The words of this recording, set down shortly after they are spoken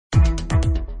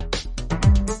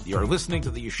You're listening to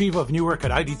the Yeshiva of Newark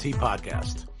at IDT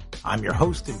podcast. I'm your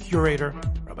host and curator,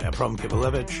 Rabbi Abram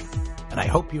Kibalevich, and I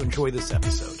hope you enjoy this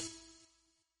episode.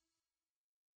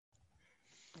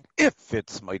 If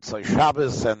it's Motzei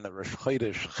Shabbos and the Rosh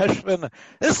Chodesh Cheshvan,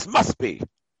 this must be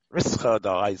Rischa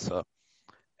D'Oraisa,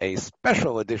 a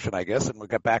special edition, I guess, and we'll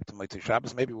get back to Motzei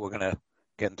Shabbos. Maybe we're going to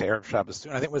get into Erev Shabbos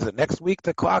soon. I think, was it next week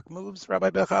the clock moves,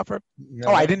 Rabbi Bechhofer?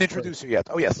 No, I didn't introduce you yet.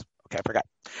 Oh, yes. Okay, I forgot.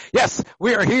 Yes,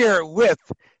 we are here with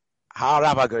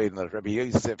Rabbi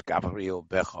Yosef Gabriel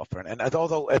Bechhofer. And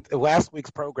although at last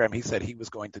week's program he said he was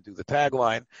going to do the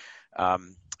tagline,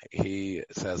 he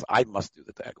says, I must do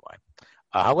the tagline.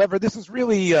 However, this is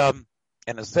really, in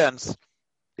a sense,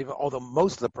 even although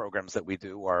most of the programs that we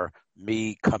do are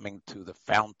me coming to the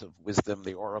fount of wisdom,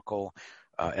 the oracle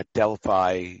at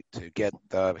Delphi to get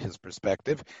his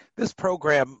perspective, this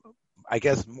program, I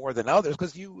guess more than others,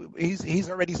 because he's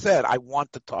already said, I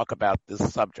want to talk about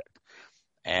this subject.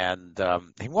 And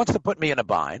he wants to put me in a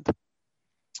bind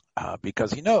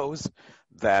because he knows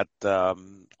that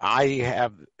I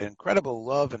have incredible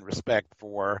love and respect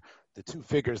for the two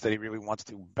figures that he really wants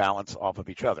to balance off of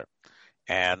each other.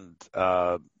 And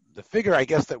the figure, I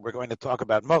guess, that we're going to talk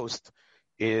about most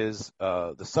is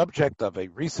the subject of a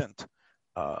recent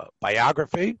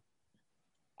biography,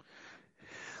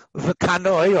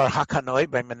 V'Kanoi or Hakanoi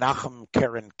by Menachem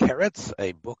Keren Keretz,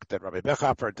 a book that Rabbi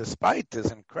Bechhofer, despite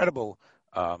his incredible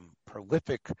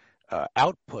prolific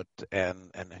output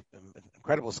and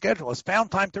incredible schedule, has found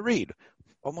time to read.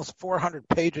 Almost 400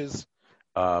 pages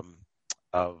of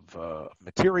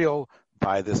material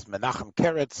by this Menachem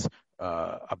Keretz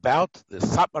about the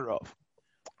Satmarov.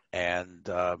 And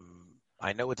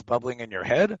I know it's bubbling in your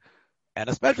head, and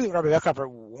especially Rabbi Bechhofer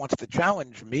wants to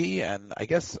challenge me, and I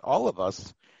guess all of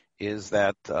us, is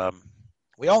that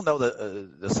we all know the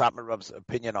Satmarov's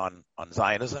opinion on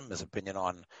Zionism, his opinion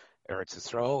on Eretz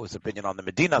Yisrael, his opinion on the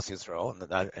Medinas Yisrael, and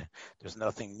there's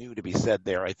nothing new to be said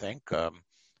there, I think,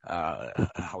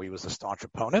 how he was a staunch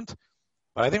opponent.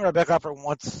 But I think Rabbi Bechhofer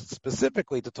wants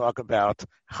specifically to talk about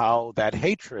how that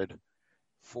hatred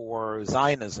for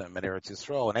Zionism and Eretz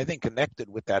Yisrael, and I think connected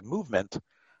with that movement,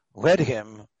 led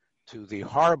him to the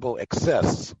horrible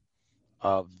excess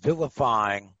of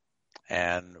vilifying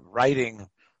and writing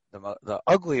the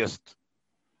ugliest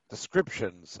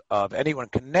descriptions of anyone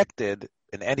connected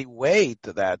in any way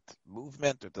to that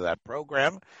movement or to that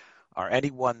program, or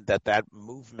anyone that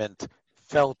movement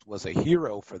felt was a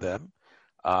hero for them.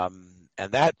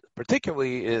 And that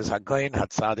particularly is Hagayin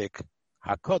HaTzadik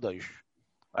HaKodesh,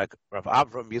 like Rav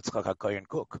Avram Yitzchak HaKohen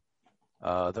Kook.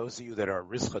 Those of you that are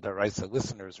Rischa D'Oraisa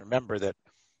listeners remember that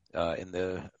in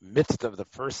the midst of the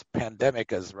first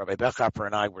pandemic, as Rabbi Bechhofer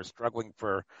and I were struggling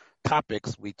for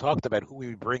topics, we talked about who we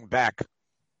would bring back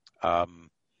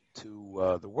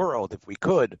to the world if we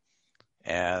could.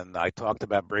 And I talked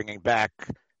about bringing back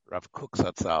Rav Kook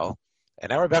Zatzal. And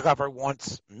now Rabbi Bechhofer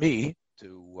wants me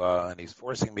to, and he's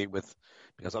forcing me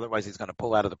because otherwise he's going to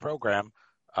pull out of the program,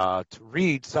 to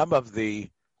read some of the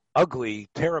ugly,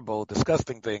 terrible,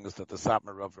 disgusting things that the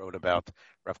Satmarov wrote about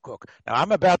Rav Kook. Now,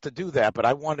 I'm about to do that, but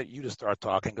I wanted you to start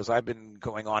talking because I've been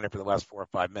going on here for the last 4 or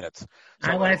 5 minutes.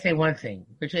 So, I want to say one thing,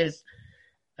 which is,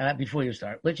 before you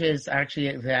start, which is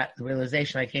actually that the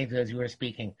realization I came to as you were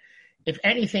speaking. If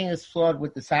anything is flawed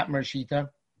with the Satmar Shita,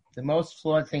 the most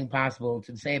flawed thing possible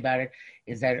to say about it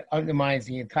is that it undermines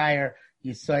the entire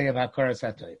Yisod of Hakaras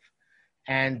HaTov.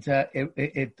 And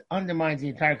it undermines the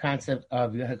entire concept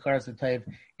of Hakaras HaTov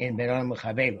in Be'olam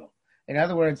L'Chavero. In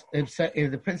other words, if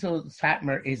the principle of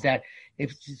Satmar is that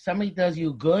if somebody does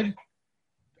you good,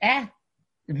 it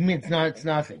means it's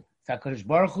nothing. It's HaKadosh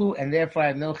Baruch Hu, and therefore I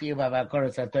have no chiyuv of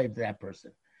Hakaras HaTov to that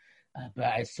person. But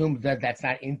I assume that that's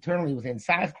not internally within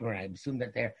Satmar. I assume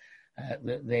that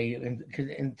because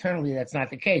internally that's not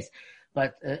the case.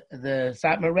 But the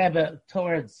Satmar Rebbe,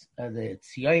 towards the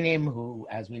Tzionim, who,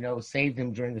 as we know, saved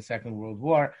him during the Second World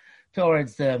War,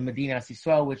 towards the Medinas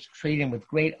Yisrael, which treated him with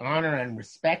great honor and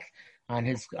respect on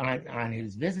his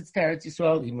visits to Eretz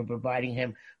Yisrael, even providing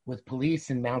him with police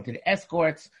and mounted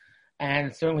escorts,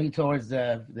 and certainly towards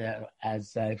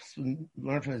as I've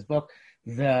learned from his book,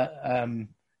 the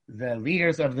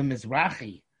leaders of the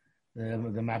Mizrahi,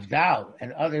 the Mafdal,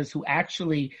 and others who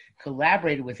actually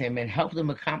collaborated with him and helped him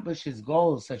accomplish his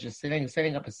goals, such as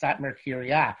setting up a Satmar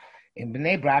Kiryah in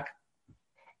Bnei Brak.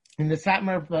 In the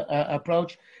Satmar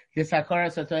approach, this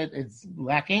Hakaras HaTov is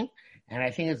lacking, and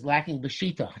I think it's lacking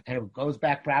B'shita, and it goes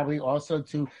back probably also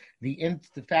to the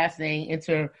fascinating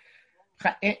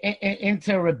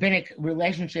inter-rabbinic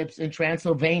relationships in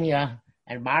Transylvania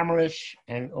and Marmarish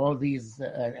and all these,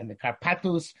 and the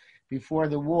Karpatus before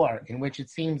the war, in which it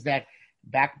seems that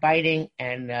backbiting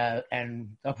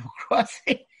and double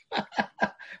crossing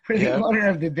for the order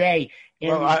of the day.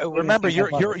 Well, I remember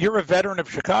you're a veteran of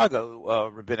Chicago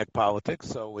rabbinic politics,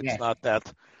 so it's not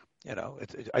that,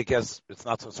 I guess it's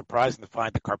not so surprising to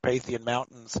find the Carpathian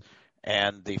Mountains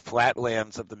and the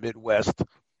flatlands of the Midwest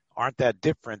aren't that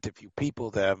different if you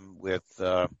people them with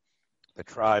the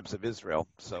tribes of Israel.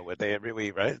 So they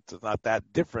really, right? It's not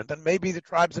that different than maybe the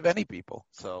tribes of any people.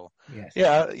 So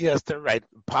yes, they're right.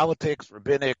 Politics,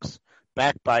 rabbinics,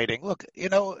 backbiting. Look, you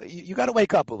got to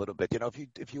wake up a little bit.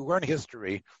 If you learn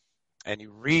history and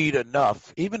you read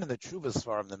enough, even in the Chuvas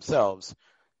Farm themselves,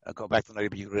 go back to Noda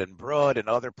B'Yehuda and Broad and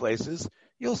other places,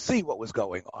 you'll see what was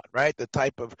going on, right? The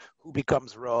type of who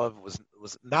becomes Rav wasn't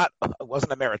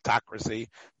a meritocracy.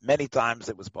 Many times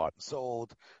it was bought and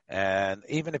sold. And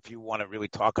even if you want to really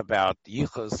talk about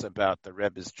yichus, about the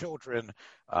Rebbe's children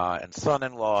and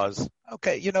son-in-laws,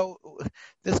 okay,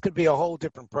 this could be a whole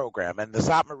different program. And the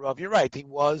Satmar Rav, you're right, he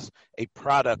was a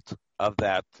product of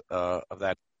that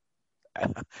that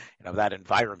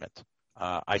environment.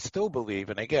 I still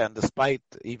believe, and again, despite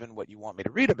even what you want me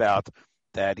to read about,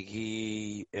 that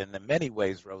he, in many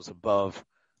ways, rose above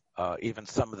even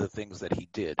some of the things that he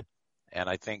did. And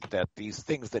I think that these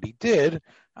things that he did,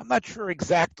 I'm not sure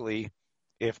exactly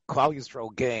if Klal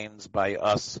Yisrael gains by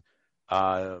us.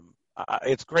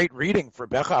 It's great reading for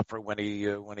Bechhofer when he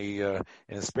in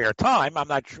his spare time. I'm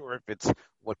not sure if it's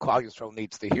what Klal Yisrael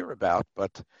needs to hear about,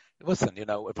 but listen,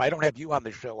 if I don't have you on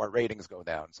the show, our ratings go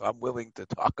down. So I'm willing to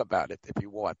talk about it if you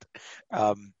want.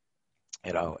 And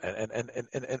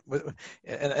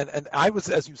I was,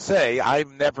 as you say,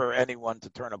 I'm never anyone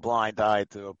to turn a blind eye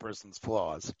to a person's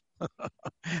flaws.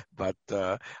 But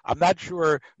I'm not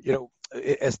sure,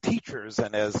 as teachers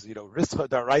and as, Rischa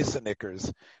Daraisa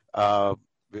Nickers,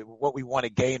 what we want to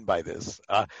gain by this.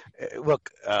 Look,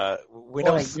 we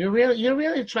know you're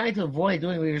really trying to avoid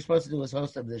doing what you're supposed to do as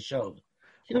host of the show.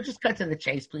 Can you just cut to the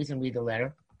chase, please, and read the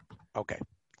letter? Okay.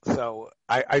 So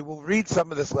I will read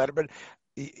some of this letter, but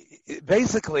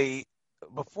basically,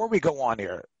 before we go on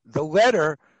here, the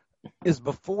letter is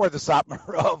before the Satmar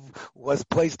Rav was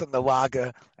placed in the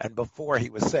Laga and before he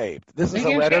was saved. This is a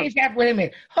letter. Change that. Wait a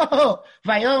minute.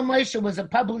 Vayom Moshe was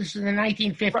published in the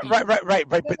 1950s. Right.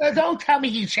 But don't tell me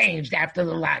he changed after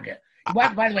the Laga.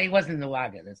 By the way, he wasn't in the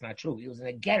Laga. That's not true. He was in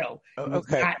a ghetto. He was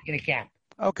not in a camp.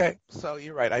 Okay, so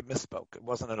you're right. I misspoke. It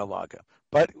wasn't in a Laga.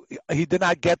 But he did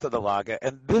not get to the Laga.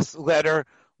 And this letter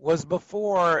was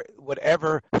before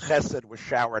whatever chesed was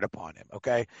showered upon him.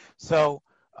 Okay? So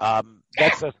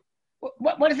that's a...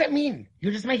 What does that mean?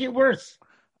 You're just making it worse.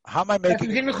 How am I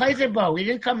making it worse? We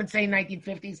didn't come and say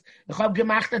 1950s. Ich hab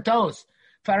gemachte Tos.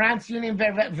 Veranz Union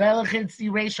welchen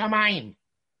Sirei Shamayim.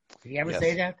 Did you ever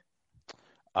say that?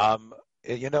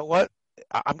 You know what?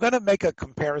 I'm going to make a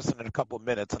comparison in a couple of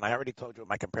minutes, and I already told you what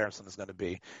my comparison is going to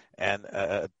be. And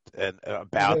about...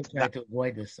 I'm trying to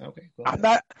avoid this. Okay, go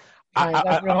ahead. I'm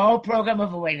not... a whole program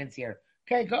of avoidance here.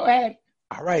 Okay, go ahead.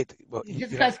 All right. Well,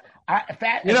 just because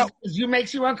you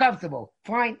makes you uncomfortable.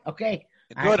 Fine. Okay.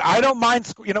 Good. I don't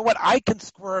mind. You know what? I can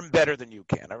squirm better than you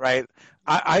can. All right.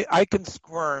 I can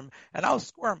squirm, and I'll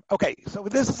squirm. Okay. So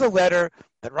this is a letter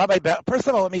that Rabbi. First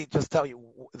of all, let me just tell you,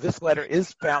 this letter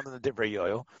is found in the Divrei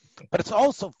Yoel, but it's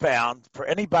also found for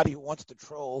anybody who wants to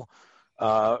troll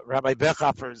Rabbi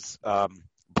Bechhofer's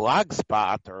blog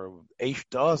spot or Eish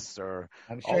Das or.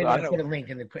 I'm sure you're going to put a link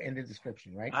in the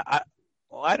description, right?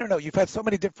 Well, I don't know. You've had so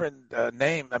many different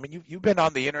names. I mean, you've been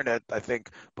on the internet, I think,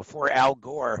 before Al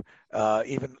Gore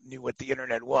even knew what the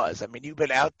internet was. I mean, you've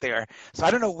been out there. So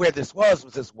I don't know where this was.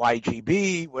 Was this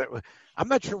YGB? I'm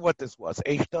not sure what this was.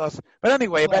 HDOS. But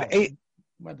anyway,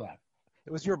 My blog.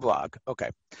 It was your blog. Okay.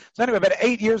 So anyway, about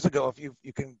 8 years ago, if you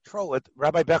can control it,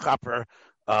 Rabbi Bechhofer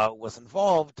was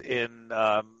involved in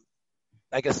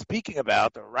I guess speaking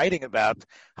about or writing about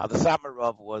how the Satmar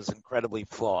Rav was incredibly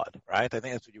flawed, right? I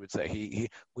think that's what you would say.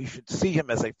 We should see him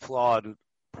as a flawed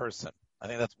person. I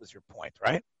think that was your point,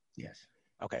 right? Yes.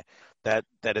 Okay. That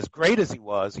as great as he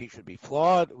was, he should be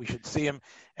flawed. We should see him,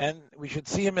 and we should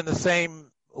see him in the same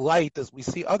light as we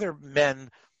see other men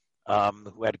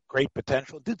who had great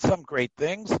potential, did some great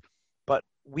things, but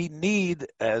we need,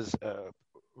 as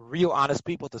real honest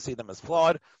people, to see them as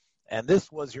flawed. And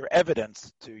this was your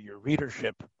evidence to your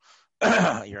readership,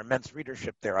 your immense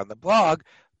readership there on the blog.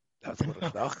 That's a little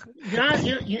stuff. Once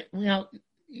you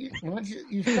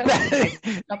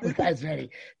a couple of guys ready.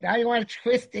 Now you want to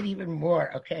twist it even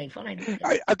more. Okay, fine.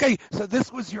 Okay, so this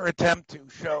was your attempt to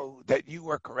show that you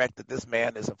were correct, that this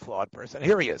man is a flawed person.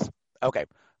 Here he is. Okay,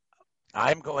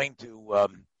 I'm going to,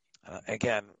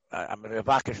 again, I'm going to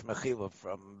Vakesh Mechila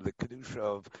from the Kedusha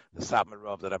of the Satmar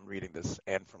Rav that I'm reading this,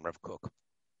 and from Rav Kook.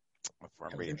 before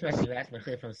I'm It was reading interesting you asked me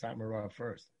from Satmar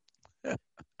first.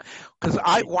 Because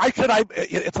why should I?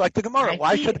 It's like the Gemara.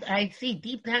 I see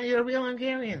deep down you're a real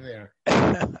Hungarian there.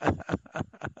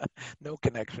 No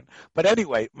connection. But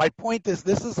anyway, my point is,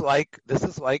 this is like,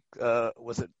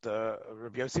 was it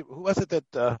Rabbi Yossi? Who was it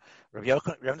that Rabbi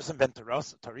Yonasan ben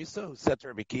Teresa who said to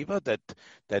Rabbi Kiva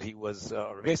that he was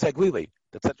Rabbi Yossi Glili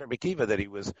that said to Rabbi Kiva that he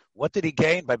was, what did he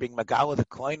gain by being Magala the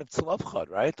Klein of Tzlavchad,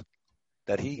 right?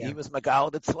 That he was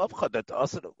Magala the Tzlavchad, that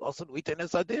also Uiten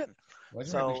is Adin.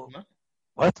 Wasn't Rabbi Shmuel?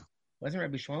 What? Wasn't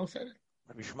Rabbi Shmuel said it?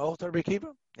 Rabbi Shmuel to Rabbi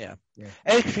Kiva? Yeah.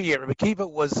 Actually, Rabbi Kiva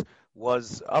was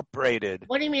upbraided.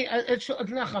 What do you mean?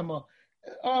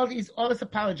 All this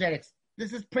apologetics.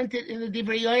 This is printed in the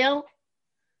Divrei Yoel.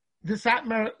 The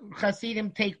Satmar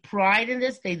Hasidim take pride in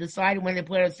this. They decided when they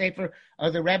put a sefer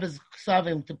of the Rebbe's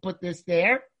Ksavim to put this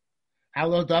there.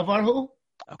 Halo Davarhu.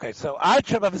 Okay, so Ad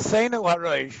Shabav Seinu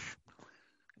Harosh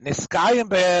Niskayim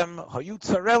Behem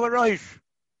Hayutzarel Harosh.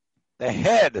 The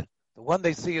head. The one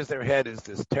they see as their head is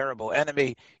this terrible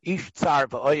enemy, Ish Tsar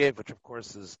V'Oyev, which of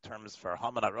course is terms for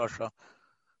Haman HaRosha.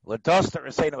 L'doster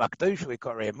Reseinu Akdosh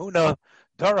L'Korei Emuna,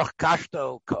 Dorach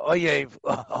Kashto Ka'oyev,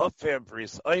 Hofer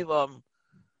Bris Oilam,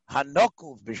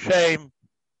 Hanokul B'Shem.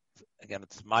 Again,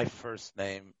 it's my first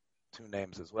name, two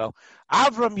names as well.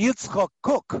 Avram Yitzchok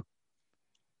Cook.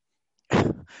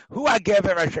 Hu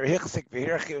HaGever Asher Hichsik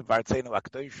V'Hirchiv V'Artzeinu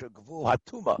Akdosh Gvul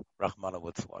Hatuma, Rachmana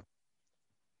Litzlan.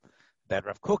 That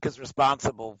Rav Kook is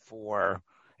responsible for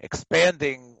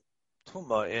expanding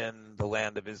Tuma in the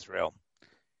land of Israel,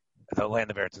 the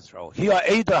land of Eretz Israel. By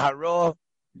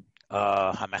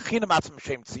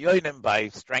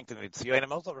strengthening the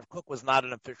Tziyonim. Also, Rav Kook was not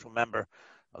an official member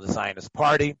of the Zionist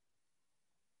Party.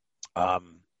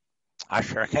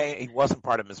 He wasn't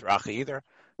part of Mizrahi either.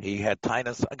 He had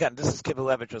Tainus. Again, this is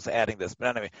Kivelevich just adding this.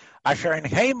 But anyway, Asher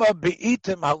Hema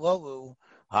Be'itim Halolu.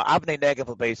 Now, I'm going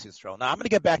to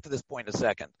get back to this point in a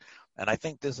second, and I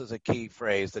think this is a key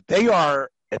phrase, that they are,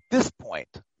 at this point,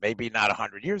 maybe not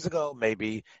 100 years ago,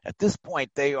 maybe at this point,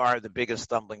 they are the biggest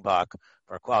stumbling block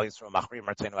for Klal Yisrael.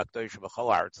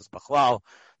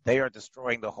 They are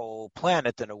destroying the whole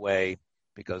planet in a way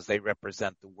because they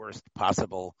represent the worst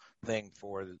possible thing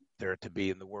for there to be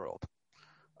in the world.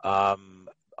 Etc.,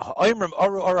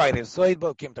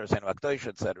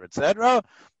 etc.,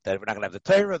 that we're not going to have the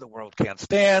Torah, the world can't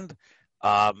stand.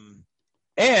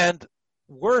 And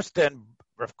worse than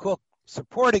Rav Kook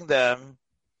supporting them,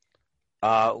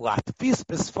 that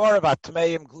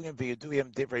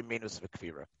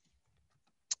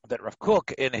Rav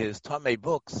Kook, in his Tamei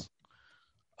books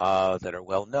that are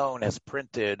well known, has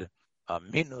printed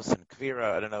minus and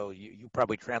kvira. I don't know, you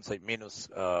probably translate minus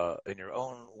in your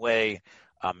own way.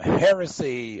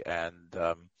 Heresy and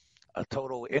a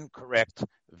total incorrect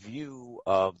view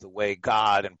of the way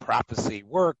God and prophecy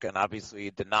work, and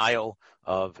obviously denial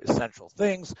of essential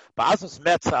things. With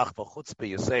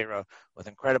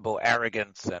incredible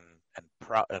arrogance and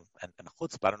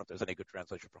chutzpah. I don't know if there's any good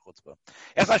translation for chutzpah.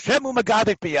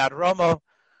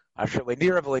 We've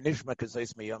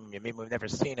never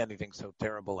seen anything so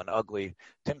terrible and ugly.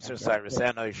 I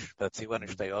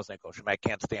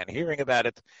can't stand hearing about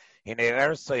it. Again,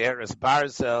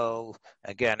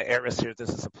 Eris here, this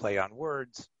is a play on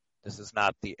words. This is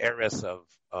not the Eris of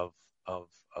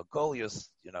Goliath,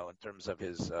 in terms of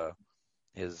his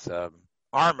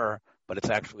armor, but it's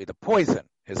actually the poison.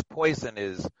 His poison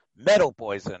is metal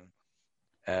poison.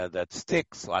 That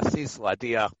sticks, lasis,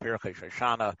 ladiach, pirchei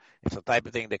shoshana. It's the type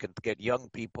of thing that can get young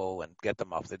people and get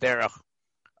them off the derech.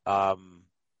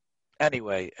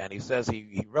 Anyway, and he says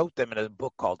he wrote them in a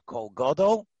book called Kol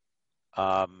Godol,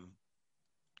 and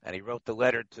he wrote the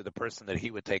letter to the person that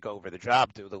he would take over the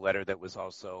job to, the letter that was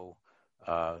also,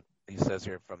 he says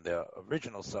here, from the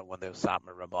original when they were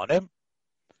Satmar Rabbanim.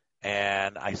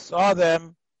 And I saw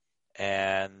them,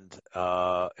 and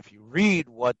if you read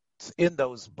what's in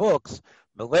those books,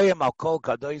 Meleim al Kol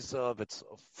Kadoisov, it's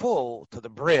full to the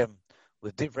brim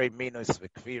with Divrei Minus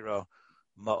V'Kvira,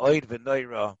 Ma'oid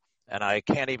V'Noira, and I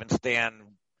can't even stand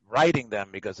writing them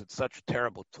because it's such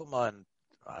terrible tuma, and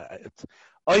it's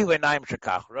Oile Naim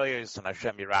Shekach Royos and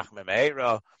Hashem Yirachmim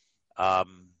Me'era,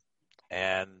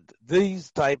 and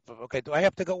these type of, okay, do I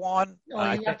have to go on?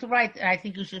 No, you have to write. I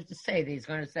think you should have to say that he's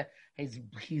going to say he's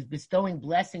bestowing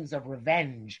blessings of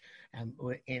revenge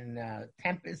in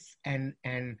tempest and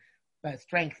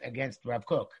strength against Rav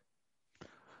Kook.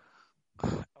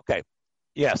 Okay,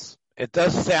 yes, it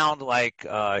does sound like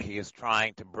he is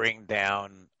trying to bring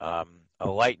down a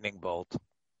lightning bolt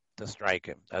to strike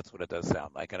him. That's what it does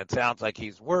sound like, and it sounds like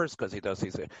he's worse because he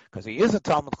is a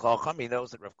Talmud Chacham. He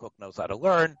knows that Rav Kook knows how to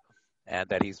learn, and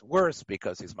that he's worse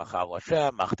because he's Machal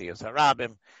Hashem, Machdiyas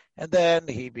Harabim, and then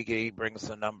he brings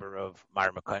a number of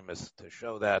Mar Mekaymis to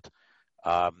show that,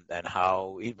 and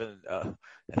how even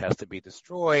it has to be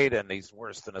destroyed, and he's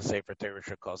worse than a Sefer Torah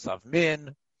Shekosav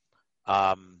Min,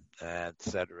 et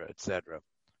cetera, et cetera.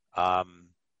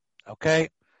 Okay.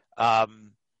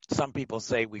 Some people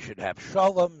say we should have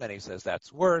Shalom, and he says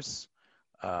that's worse.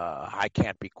 I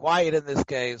can't be quiet in this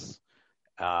case.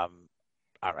 All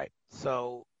right.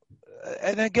 So,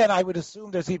 and again, I would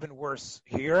assume there's even worse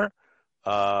here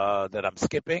that I'm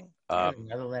skipping.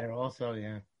 Another letter also,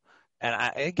 yeah. And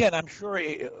I'm sure.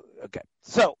 Okay.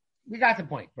 So we got the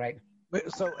point, right?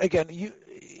 So again,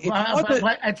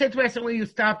 but it's interesting when you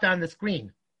stopped on the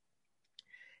screen.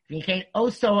 If came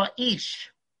Oso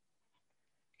Ish.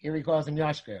 Here he calls him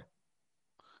Yoshker.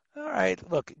 All right.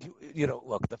 Look,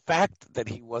 look, the fact that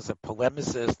he was a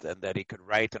polemicist and that he could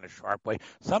write in a sharp way,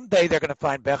 someday they're going to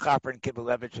find Bechhofer and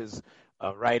Kibilevich's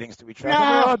writings to each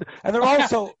other. And they're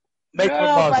also by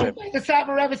the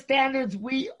Satmar Rebbe standards,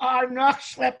 we are noch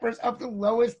schleppers of the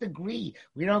lowest degree.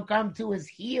 We don't come to his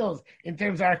heels in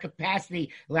terms of our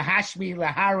capacity. Lahashmi,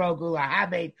 laharog,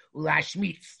 lahabed,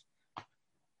 ulashmitz.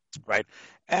 Right.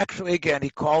 Actually, again, he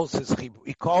calls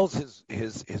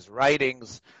his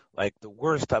writings like the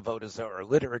worst avodah zarah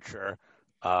literature,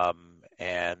 and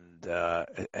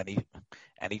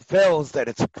he feels that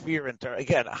it's a kfir in Torah.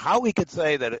 Again, how we could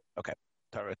say that?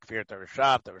 Torah kfir, Torah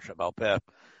shav, Torah shabal peh,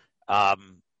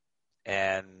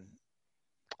 and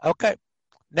okay.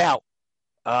 Now,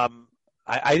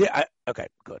 okay,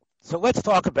 good. So let's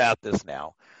talk about this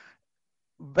now.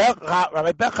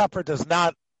 Rabbi Bechhofer does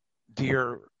not,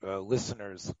 dear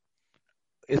listeners,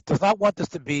 it does not want this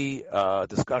to be a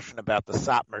discussion about the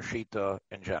Satmar Shita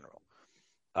in general,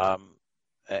 and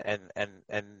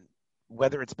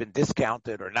whether it's been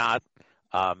discounted or not.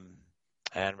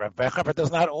 And Rabbi Bechhofer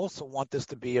does not also want this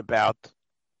to be about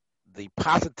the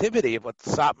positivity of what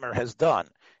Satmar has done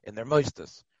in their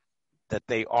moistus, that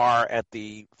they are at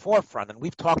the forefront. And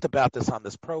we've talked about this on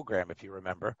this program, if you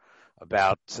remember,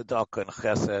 about tzedakah and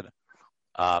chesed,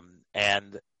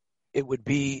 and it would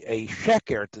be a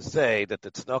sheker to say that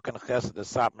the tzedakah and chesed the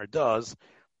Satmar does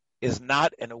is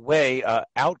not, in a way,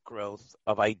 outgrowth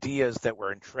of ideas that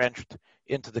were entrenched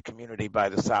into the community by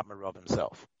the Satmar Rav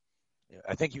himself.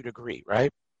 I think you'd agree,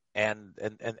 right? And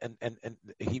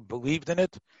he believed in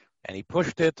it, and he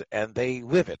pushed it, and they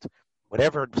live it.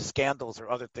 Whatever scandals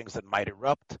or other things that might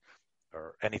erupt,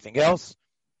 or anything else,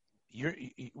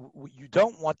 you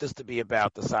don't want this to be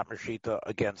about the Satmar Shita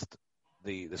against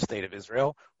the state of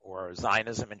Israel or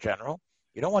Zionism in general.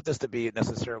 You don't want this to be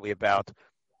necessarily about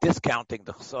discounting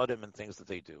the Chasadim and things that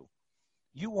they do.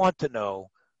 You want to know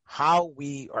how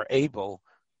we are able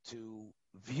to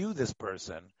view this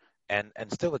person and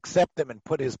still accept him and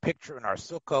put his picture in our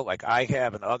sukkah like I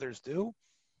have and others do,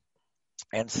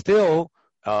 and still,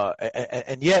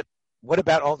 and yet, what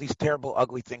about all these terrible,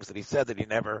 ugly things that he said that he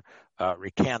never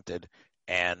recanted?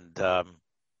 And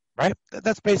right,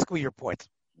 that's basically your point.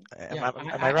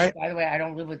 Am I right? By the way, I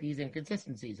don't live with these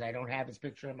inconsistencies. I don't have his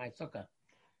picture in my sukkah.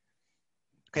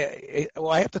 Okay. Well,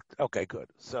 I have to. Okay, good.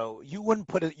 So you wouldn't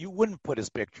put it. You wouldn't put his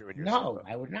picture in your. No,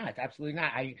 sukkah. I would not. Absolutely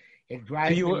not. It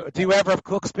drives. Do you ever have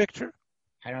Cook's picture?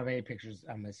 I don't have any pictures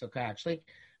on my sukkah. Actually,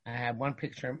 I have one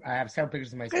picture. I have several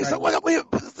pictures in my. Okay, so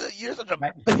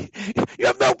you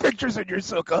have no pictures in your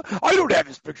sukkah. I don't have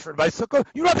his picture in my sukkah.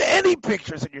 You don't have any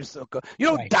pictures in your sukkah. You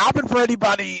don't daven for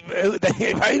anybody,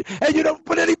 right? And you don't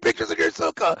put any pictures in your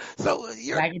sukkah. So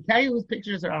I can tell you whose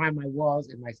pictures are on my walls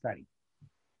in my study.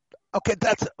 Okay,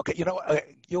 that's okay.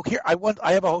 You'll hear. I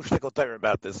have a whole shtickle Torah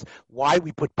about this. Why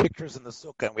we put pictures in the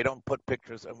sukkah and we don't put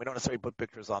pictures, and we don't necessarily put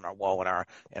pictures on our wall in our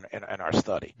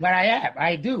study. But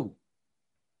I do.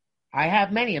 I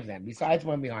have many of them besides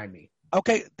one behind me.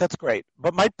 Okay, that's great.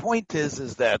 But my point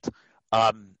is that,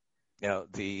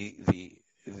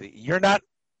 you're not.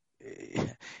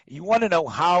 You want to know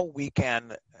how we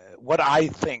can, what I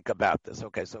think about this.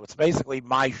 Okay, so it's basically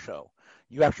my show.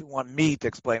 You actually want me to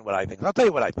explain what I think. I'll tell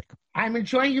you what I think. I'm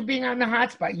enjoying you being on the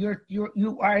hotspot.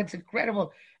 You are. It's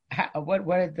incredible.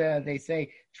 What did they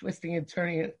say? Twisting and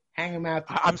turning it, hang them out.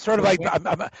 I'm sort of like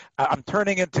I'm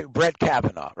turning into Brett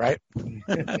Kavanaugh, right?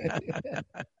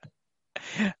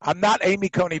 I'm not Amy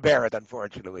Coney Barrett,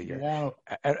 unfortunately. No.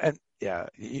 And yeah,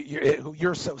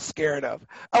 you're so scared of.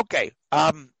 Okay.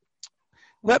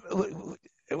 Let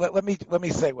me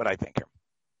say what I think here.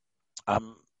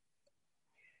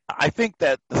 I think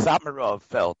that the Satmar Rav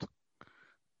felt,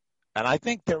 and I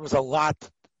think there was a lot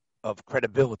of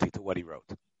credibility to what he wrote,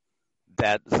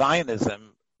 that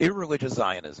Zionism, irreligious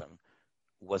Zionism,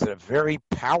 was a very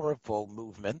powerful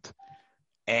movement,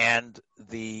 and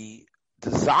the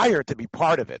desire to be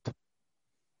part of it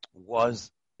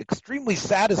was extremely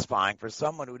satisfying for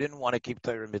someone who didn't want to keep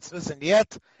Torah mitzvahs and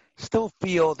yet still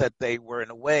feel that they were in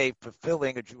a way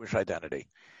fulfilling a Jewish identity.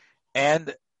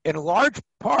 And in large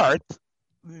part,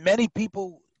 many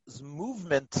people's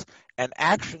movements and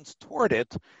actions toward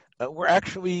it were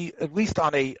actually, at least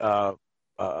on a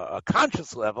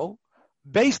conscious level,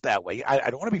 based that way.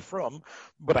 I don't want to be frum,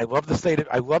 but I love the state.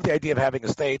 I love the idea of having a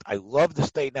state. I love the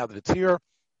state now that it's here.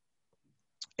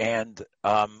 And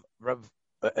the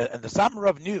Satmar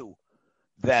Rav knew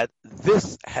that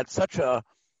this had such an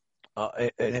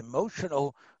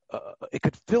emotional, it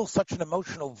could fill such an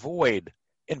emotional void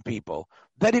in people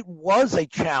that it was a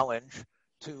challenge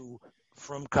to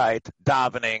frumkeit,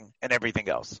 davening, and everything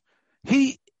else.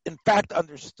 He, in fact,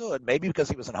 understood, maybe because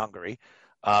he was in Hungary,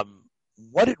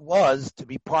 what it was to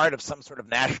be part of some sort of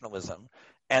nationalism,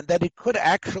 and that it could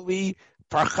actually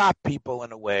farchap people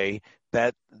in a way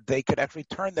that they could actually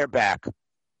turn their back.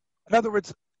 In other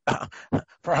words,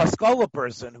 for a Haskalah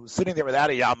person who's sitting there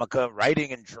without a yarmulke, writing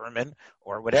in German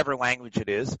or whatever language it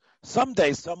is,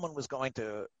 someday someone was going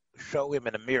to show him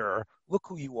in a mirror, look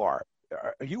who you are.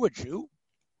 Are you a Jew?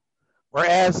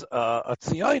 Whereas a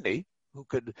Tzioni, who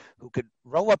could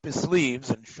roll up his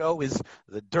sleeves and show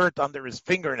the dirt under his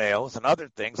fingernails and other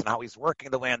things, and how he's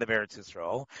working the land of Eretz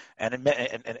Yisrael and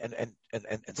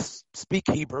speak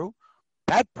Hebrew,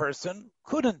 that person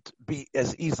couldn't be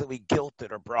as easily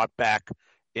guilted or brought back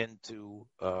into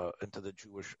the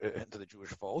Jewish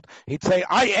fold. He'd say,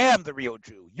 "I am the real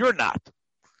Jew. You're not."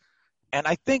 And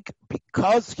I think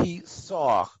because he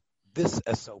saw this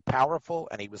as so powerful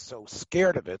and he was so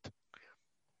scared of it,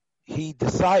 he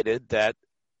decided that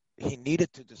he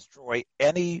needed to destroy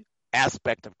any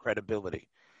aspect of credibility.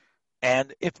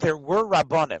 And if there were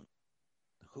Rabbanim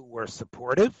who were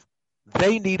supportive,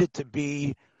 they needed to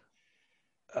be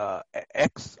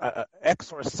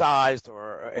exorcised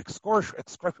or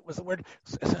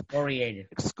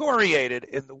excoriated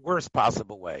in the worst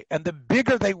possible way. And the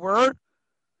bigger they were,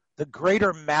 the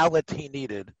greater mallet he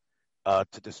needed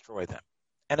to destroy them.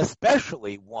 And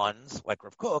especially ones like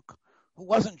Rav Kook, who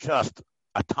wasn't just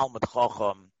a Talmud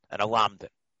Chacham and a Lamdin,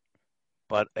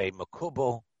 but a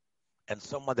Makubal and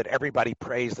someone that everybody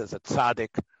praised as a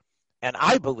tzaddik, and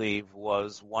I believe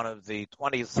was one of the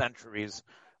 20th century's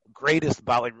greatest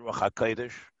Baalei Ruach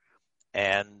HaKodesh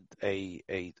and a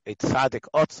tzaddik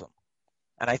otzim.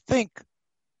 And I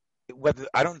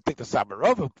don't think the Satmar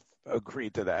Rav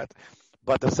agreed to that,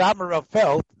 but the Satmar Rav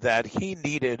felt that he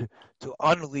needed to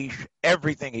unleash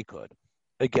everything he could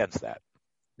against that.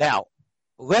 Now,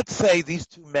 let's say these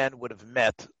two men would have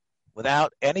met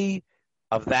without any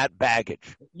of that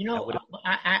baggage. You know,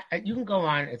 you can go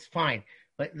on, it's fine.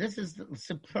 But this is the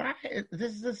surprise.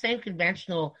 This is the same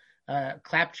conventional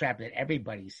claptrap that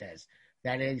everybody says.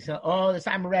 That is, the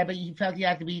Satmar Rebbe, he felt he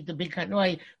had to be the big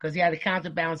kanoi because he had to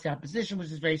counterbalance the opposition,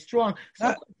 which is very strong.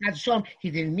 So had to show him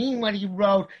he didn't mean what he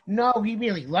wrote. No, he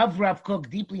really loved Rav Kook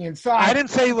deeply inside. I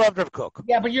didn't say he loved Rav Kook.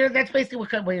 Yeah, but that's basically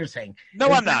what you're saying.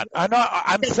 No, I'm not.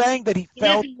 I'm saying that he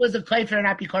felt he was a kofer and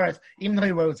not bikoros, even though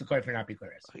he wrote a kofer and not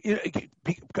bikoros.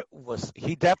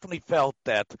 He definitely felt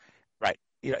that, right?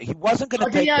 You know, he wasn't going to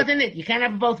take. You can't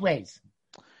have it both ways.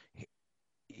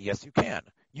 Yes, you can.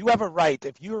 You have a right,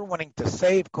 if you were wanting to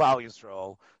save Klal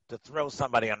Yisrael, to throw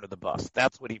somebody under the bus.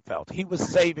 That's what he felt. He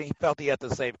felt he had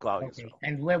to save Klal Yisrael.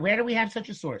 And where do we have such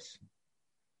a source?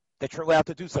 That you're allowed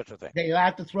to do such a thing. They're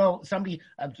allowed to throw somebody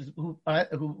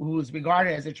who is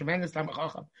regarded as a tremendous Talmid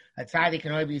Chacham, a tzaddik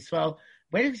and Ohev Yisrael.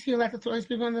 Where does he allowed to throw these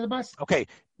people under the bus? Okay.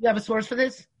 You have a source for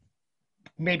this?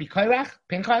 Maybe Korach,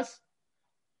 Pinchas?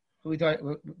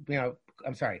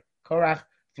 Korach.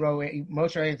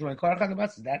 Moshe throwing Korach on the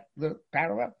bus? Is that the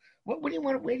parallel? What do you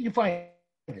want? Where do you find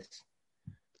this?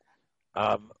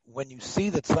 When you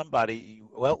see that somebody,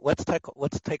 let's take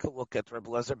a look at Rebbe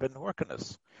Lezer ben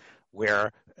Horkanus,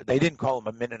 where they didn't call him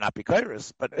a min and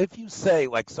apikairis, but if you say,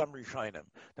 like some Rishonim,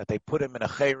 that they put him in a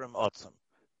chayrim otzim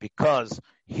because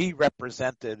he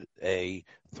represented a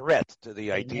threat to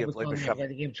the idea of Leibur Shabbat.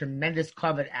 They gave him tremendous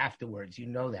cover afterwards. You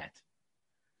know that.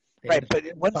 Right,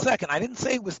 but 1 second. I didn't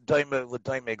say it was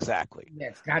doime exactly. Yeah,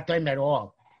 it's not doime at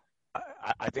all.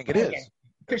 I think it is.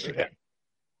 Yeah.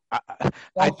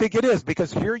 I think it is,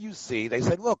 because here you see, they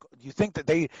said, look, you think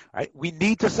that we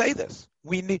need to say this.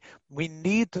 We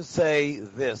need to say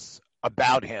this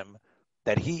about him,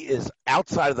 that he is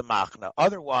outside of the machna.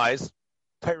 Otherwise,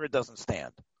 Torah doesn't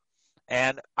stand.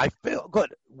 And I feel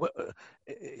good.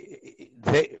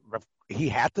 He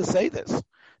had to say this.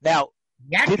 Now,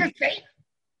 he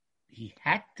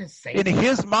had to say in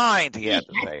his mind, he had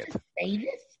to say it. Say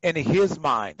this? In his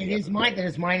mind. In his mind, that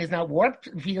his mind is not warped.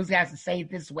 He feels he has to say it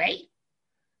this way.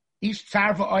 Ish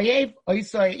tsar v'oyev,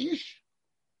 oisoi ish.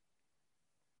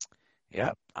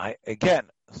 Yeah.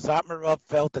 Satmarov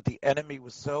felt that the enemy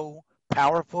was so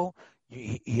powerful,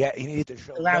 he needed to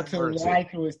show Allowed no to mercy. lie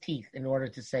through his teeth in order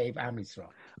to save Am Yisrael.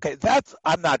 Okay,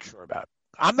 I'm not sure about.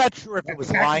 I'm not sure if it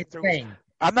was lying through.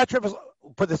 I'm not sure if it was.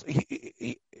 Put this.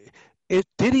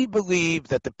 Did he believe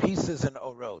that the pieces in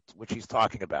Orot, which he's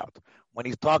talking about, when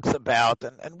he talks about,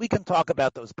 and we can talk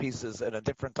about those pieces at a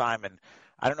different time, and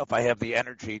I don't know if I have the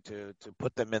energy to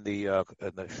put them in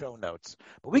the show notes,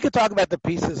 but we could talk about the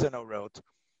pieces in Orot,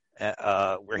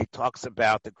 where he talks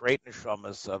about the great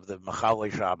neshamas of the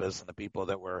Machalei Shabbos and the people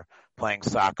that were playing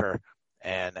soccer,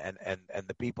 and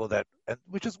the people that,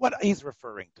 which is what he's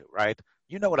referring to, right?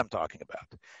 You know what I'm talking about.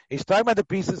 He's talking about the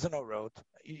pieces in Orot.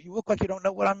 You look like you don't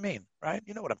know what I mean, right?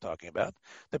 You know what I'm talking about.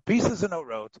 The pieces in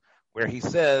Orot where he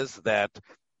says that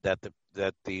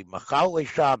the Machalei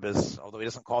Shabbos, although he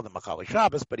doesn't call them Machalei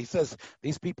Shabbos, but he says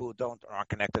these people who aren't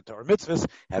connected to our mitzvahs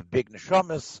have big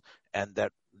neshamas, and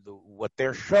that what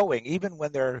they're showing, even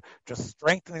when they're just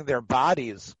strengthening their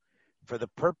bodies for the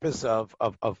purpose of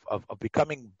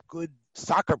becoming good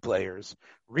soccer players,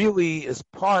 really is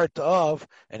part of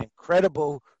an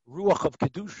incredible ruach of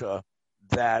kedusha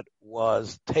that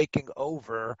was taking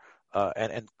over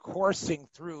and coursing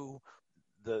through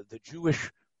the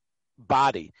Jewish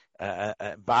body,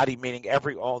 body meaning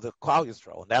all the Klal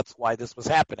Yisrael, and that's why this was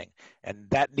happening, and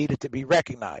that needed to be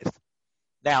recognized.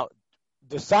 Now,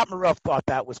 the Satmarov thought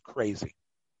that was crazy.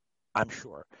 I'm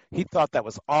sure he thought that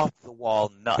was off the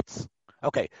wall nuts.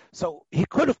 Okay, so he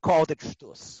could have called it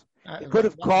shtus. He could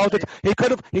have called it.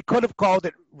 He could have called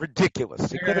it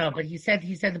ridiculous. No, but he said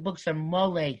the books are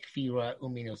mole kfira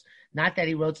uminos. Not that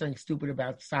he wrote something stupid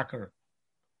about soccer.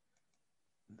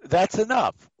 That's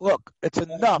enough. Look, it's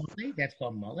enough. That's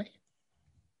called mole.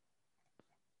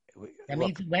 That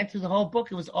means he went through the whole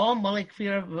book. It was all mole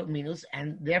kfira uminos,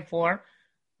 and therefore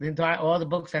all the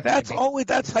books. That's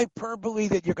hyperbole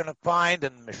that you're going to find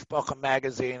in Mishpacha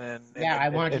magazine I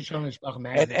wanted to show Mishpacha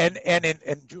magazine and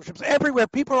in Jewish everywhere.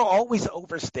 People are always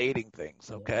overstating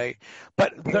things. Okay,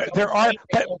 but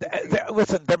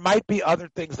listen, there might be other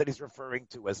things that he's referring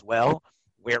to as well,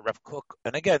 where Rav Kook,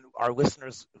 and again, our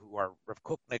listeners who are Rav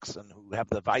Kookniks and who have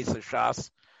the Weisse Shas.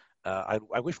 I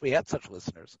wish we had such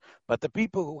listeners, but the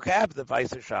people who have the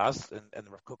Weisse Shas and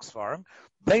Rav Kook's farm,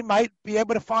 they might be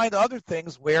able to find other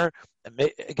things where,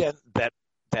 again, that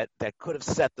could have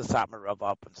set the Satmarov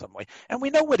up in some way. And we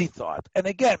know what he thought. And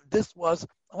again, this was,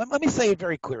 let me say it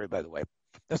very clearly, by the way.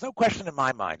 There's no question in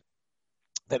my mind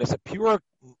that as a pure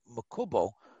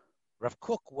Makubal, Rav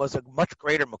Kook was a much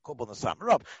greater Makubal than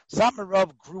Satmarov.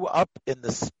 Satmarov grew up in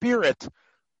the spirit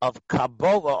of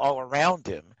Kabbalah all around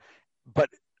him,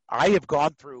 but I have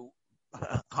gone through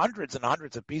hundreds and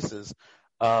hundreds of pieces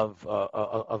of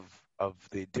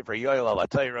the Divrei Yoel al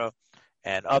Torah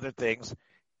and other things.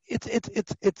 It's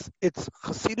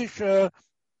Hasidic,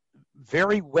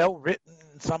 very well written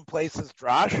in some places,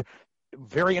 drash,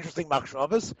 very interesting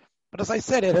machshavas. But as I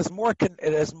said, it has more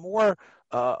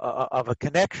of a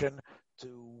connection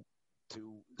to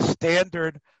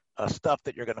standard stuff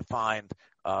that you're going to find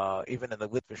even in the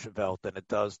Litvische Welt than it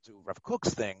does to Rav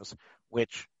Kook's things,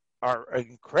 which are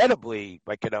incredibly,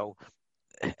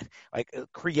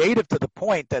 creative to the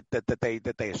point that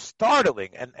they are startling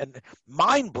and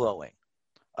mind blowing.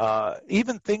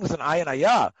 Even things in Ayin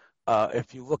Ayah,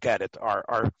 if you look at it,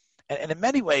 are and in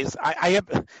many ways,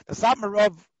 the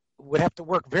Satmarov would have to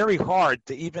work very hard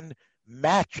to even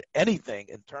match anything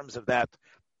in terms of that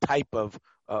type of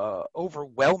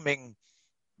overwhelming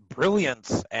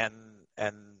brilliance and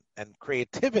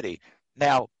creativity.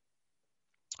 Now,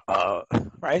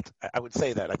 right? I would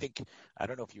say that. I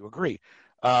don't know if you agree.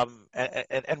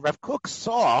 And Rav Kook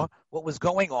saw what was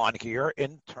going on here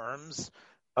in terms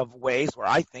of ways where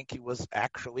I think he was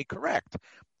actually correct.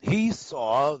 He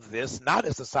saw this not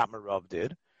as the Satmarov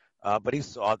did, but he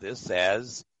saw this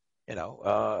as,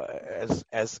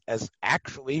 as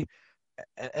actually.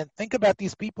 And think about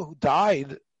these people who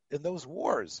died in those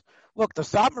wars. Look, the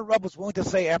Satmarov was willing to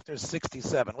say after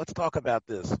 67. Let's talk about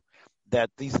this. That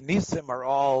these Nisim are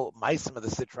all Maisim of the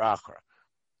Sitra Achra.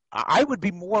 I would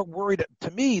be more worried.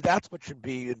 To me, that's what should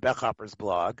be in Bechhopper's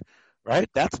blog, right?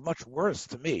 That's much worse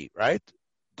to me, right?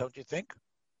 Don't you think?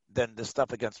 Than the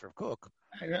stuff against Rav Kook.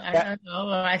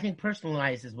 I think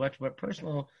personalized is much more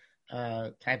personal.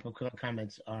 Type of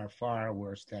comments are far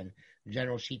worse than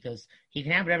general shitas. He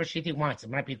can have whatever shita he wants. It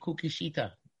might be a kooky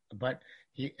shita, but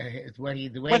does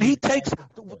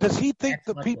he think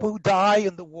the people who die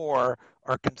in the war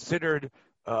are considered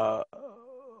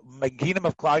Meginim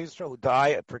of Klal Yisrael who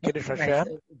die for Kiddush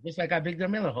Hashem? Just like Avigdor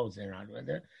Miller holds there on.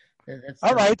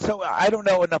 All right, so I don't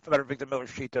know enough about Victor Miller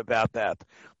Shita about that,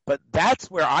 but that's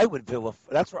where I would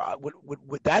vilify. That's where I would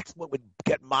that's what would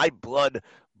get my blood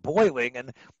boiling.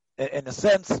 And in a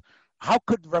sense, how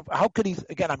could he?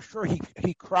 Again, I'm sure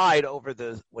he cried over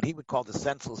what he would call the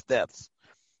senseless deaths.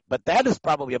 But that is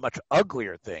probably a much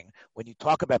uglier thing when you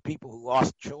talk about people who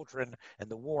lost children in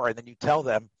the war, and then you tell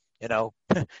them,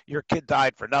 your kid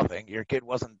died for nothing. Your kid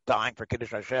wasn't dying for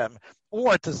Kiddush Hashem.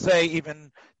 Or to say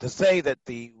that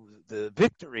the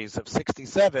victories of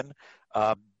 1967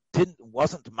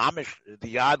 wasn't mamish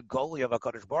the Yad Goli of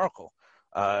HaKadosh Baruch Hu.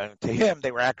 To him,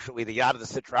 they were actually the Yad of the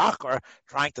Sitra Achar,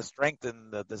 trying to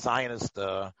strengthen the Zionist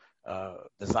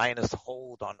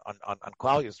hold on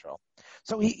Klal Yisrael.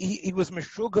 So he was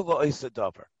Meshuggah L'Oisa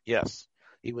Davar. Yes,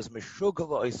 he was Meshuggah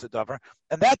L'Oisa Davar.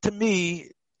 And that to me,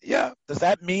 does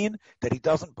that mean that he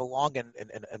doesn't belong in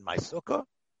my sukkah?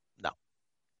 No.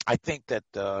 I think that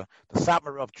the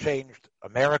Satmarov changed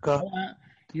America.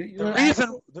 The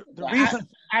reason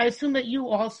I assume that you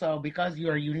also, because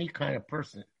you're a unique kind of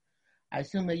person, I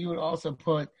assume that you would also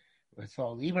put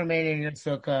Saul Lieberman in your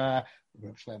sukkah,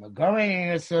 Reb Shlomo Goren in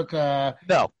your sukkah.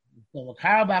 No.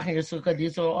 Karabach in your sukkah.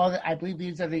 These are all. I believe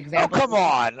these are the examples. Oh, come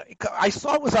on! I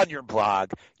saw it was on your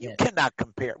blog. You cannot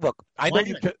compare. Look, I know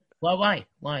you. Well, why?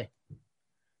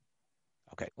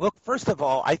 Okay. Look, first of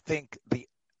all, I think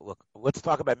let's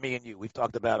talk about me and you. We've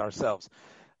talked about ourselves.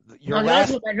 No. I'm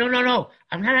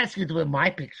not asking you to put my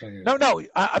picture. No.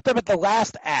 I'm talking about the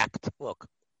last act. Look,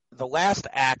 the last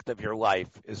act of your life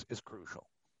is crucial,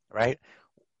 right?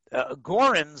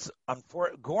 Goren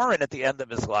at the end of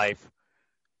his life.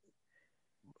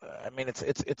 I mean, it's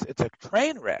a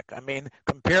train wreck. I mean,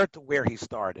 compared to where he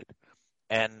started,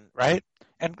 and right.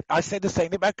 And I say the same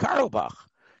thing about Karlbach.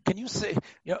 Can you say,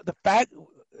 the fact?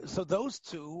 So those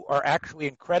two are actually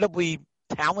incredibly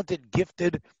talented,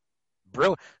 gifted,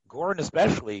 brilliant. Goren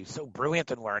especially so brilliant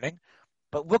in learning.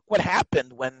 But look what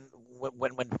happened when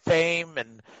fame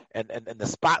and the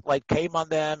spotlight came on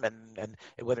them, and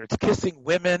whether it's kissing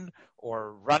women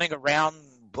or running around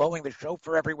blowing the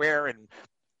shofar everywhere and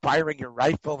firing your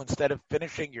rifle instead of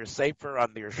finishing your sefer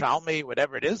on your Shalmi,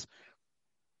 whatever it is,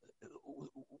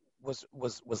 was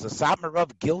the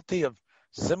Satmarov guilty of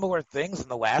similar things in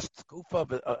the last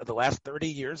skufa of the last 30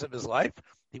 years of his life?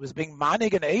 He was being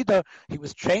manig and Ada. He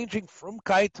was changing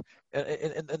Frumkeit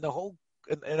in the whole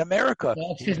in America.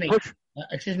 Well,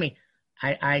 excuse me.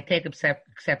 I take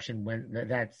exception when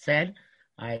that's said.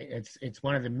 It's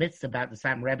one of the myths about the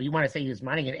Satmar Rebbe. You want to say he was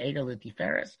manig and Ada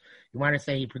L'Tiferes. You want to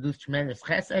say he produced tremendous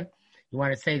chesed. You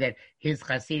want to say that his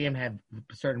Hasidim have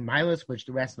certain milos which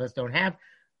the rest of us don't have.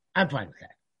 I'm fine with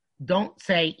that. Don't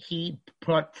say he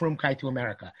brought Frumkeit to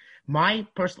America. My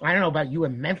personal, I don't know about you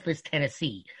in Memphis,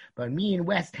 Tennessee, but me in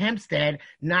West Hempstead,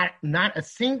 not a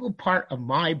single part of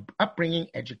my upbringing,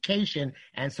 education,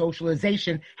 and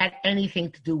socialization had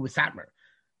anything to do with Satmar.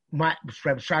 My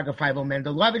Reb Shraga Feivel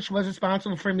Mendelovich was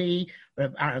responsible for me.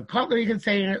 Reb Aaron Kotler, you can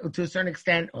say to a certain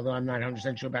extent, although I'm not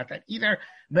 100% sure about that either.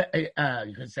 But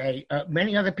you can say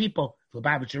many other people,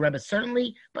 Lubavitcher Rebbe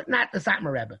certainly, but not the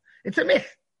Satmar Rebbe. It's a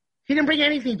myth. He didn't bring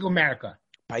anything to America.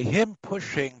 By him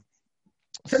pushing...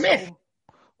 It's a myth.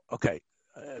 Okay.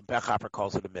 Bechhopper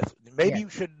calls it a myth. Maybe you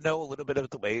should know a little bit of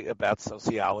the way about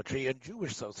sociology and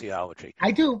Jewish sociology.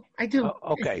 I do.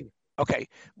 Okay.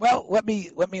 Well, let me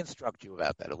instruct you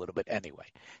about that a little bit anyway.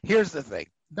 Here's the thing.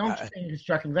 Don't say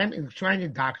instructing. I'm trying to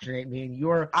indoctrinate me, and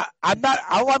you're... I'm not...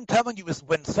 All I'm telling you is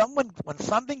when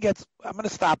something gets... I'm going to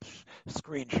stop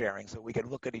screen sharing so we can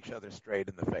look at each other straight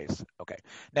in the face. Okay.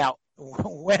 Now,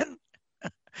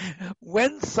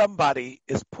 when somebody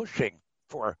is pushing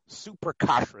for super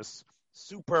kashrus,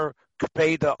 super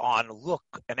kpeda on look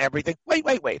and everything...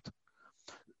 Wait.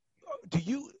 Do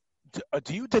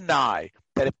you deny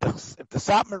that if the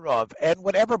Satmarov and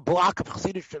whatever block of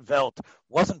Chassidish Welt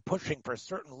wasn't pushing for a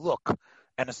certain look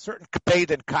and a certain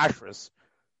kped and kashrus,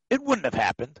 it wouldn't have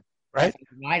happened, right? I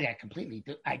deny that completely.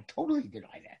 I totally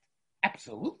deny that.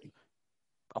 Absolutely.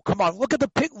 Oh, come on! Look at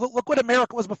look what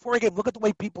America was before he came. Look at the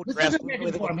way people dressed.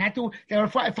 There were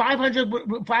 500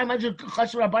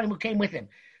 Chassid Rabbanim who came with him.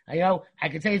 I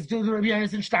could say it's due to Rabbi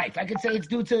Yonason Steif. I could say it's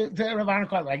due to Ravana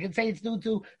Kotler. I could say it's due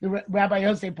to the Rabbi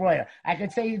Yosef Breuer. I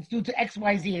could say it's due to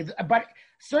XYZ. But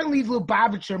certainly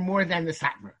Lubavitcher more than the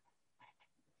Satmar.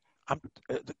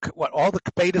 All the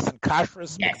Kpedas and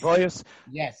Kashrus? Yes.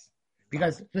 Yes.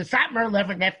 Because the Satmar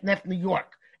left New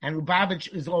York, and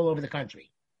Lubavitch is all over the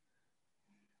country.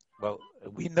 Well,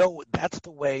 we know that's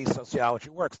the way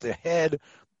sociology works. The head...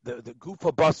 The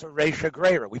Gufa Basar Reisha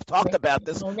Greyer. We've talked about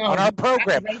this on our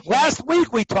program. Last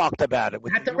week we talked about it.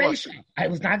 Not the Reisha. I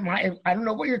don't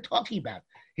know what you're talking about.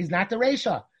 He's not the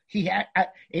Reisha. He had.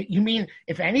 You mean,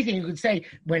 if anything, you could say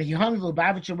when he hung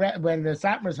Lubavitcher, when the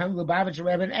Satmars hung Lubavitcher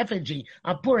Rebbe in effigy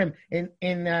on Purim in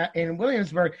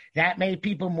Williamsburg, that made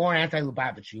people more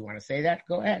anti-Lubavitcher. You want to say that?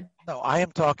 Go ahead. No, I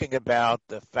am talking about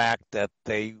the fact that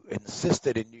they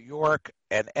insisted in New York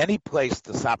and any place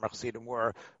the Satmar Chassidim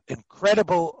were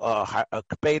incredible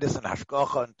kbedus and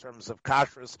hashgacha in terms of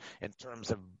kashrus, in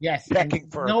terms of checking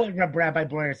for. No, what Rabbi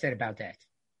Breuer said about that.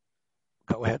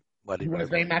 Go ahead. He was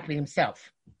very makbid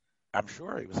himself. I'm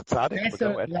sure he was a tzaddik.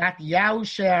 Better glat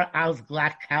yausher als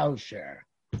glat kosher.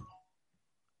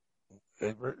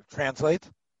 Translate?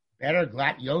 Better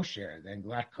glat yosher than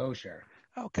glat kosher.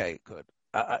 Okay, good.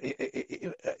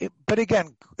 But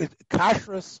again,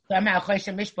 kashrus.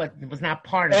 Mishpat was not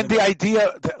part of it. And the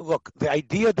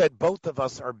idea that both of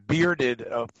us are bearded,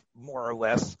 more or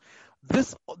less.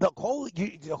 The whole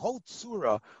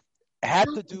tzura had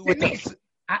to do with the.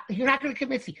 You're not going to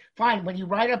convince me. Fine. When you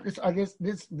write up this Rizcha,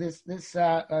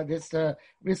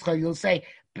 you'll say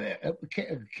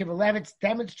Kivelevitz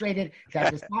demonstrated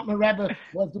that the Satmar Rebbe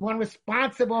was the one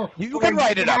responsible. You can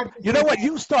write it up. You know what?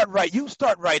 You start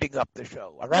writing up the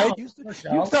show. All right. No,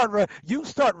 you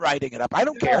start writing it up. I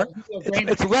don't care.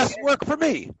 It's less work for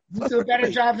me. You do a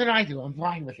better job than I do. I'm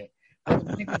fine with it.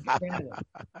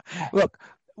 Look,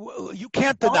 you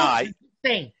can't deny.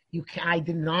 I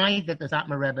deny that the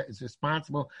Satmar Rebbe is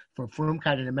responsible for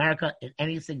Furumkeit in America in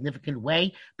any significant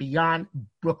way beyond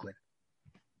Brooklyn.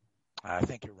 I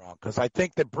think you're wrong, because I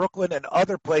think that Brooklyn and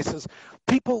other places,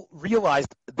 people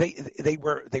realized they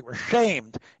were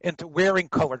shamed into wearing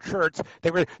colored shirts.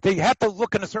 They had to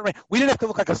look in a certain way. We didn't have to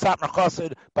look like a Satmar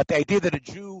Chassid, but the idea that a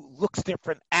Jew looks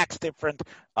different, acts different,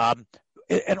 and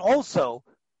also.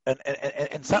 And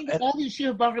all the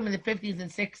yeshiva bogrim in the 50s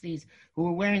and 60s who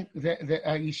were wearing the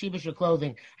yeshivish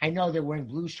clothing, I know they're wearing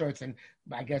blue shirts, and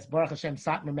I guess Baruch Hashem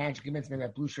Satmar managed to convince me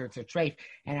that blue shirts are treif.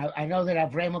 And I know that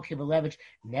Avramo Kivelevitz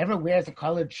never wears a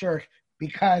colored shirt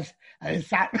because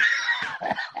Satmar.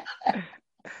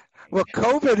 Well,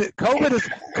 COVID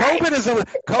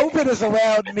has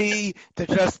allowed me to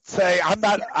just say I'm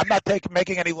not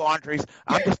making any laundries.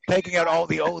 I'm just taking out all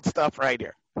the old stuff right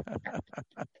here.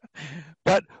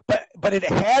 But it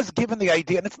has given the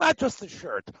idea, and it's not just the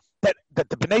shirt, that the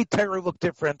B'nai Torah look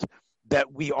different,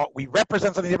 that we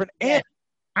represent something different. And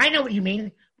I know what you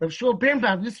mean. Rav Shmuel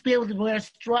Birnbaum used to be able to wear a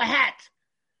straw hat,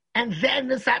 and then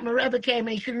the Satmar Rebbe came,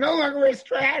 and he could no longer wear a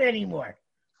straw hat anymore.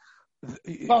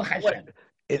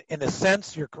 In a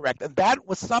sense, you're correct, and that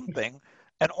was something.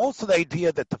 And also the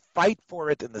idea that to fight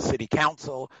for it in the city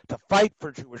council, to fight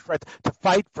for Jewish rights, to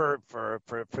fight for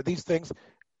these things,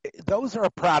 those are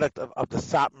a product of the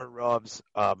Satmar Rebbe's,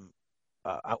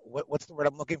 what's the word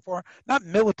I'm looking for? Not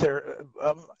military,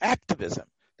 activism.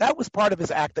 That was part of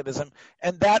his activism,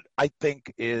 and that, I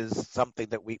think, is something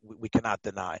that we cannot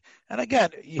deny. And again,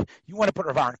 you want to put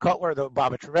Rav Aaron Kotler, the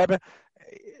Lubavitcher Rebbe,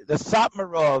 the Satmar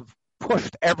Rebbe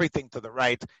pushed everything to the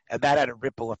right, and that had a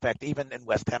ripple effect, even in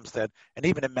West Hempstead and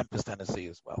even in Memphis, Tennessee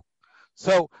as well.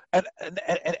 So, and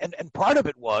part of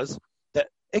it was that,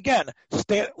 again,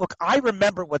 look, I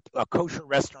remember what a kosher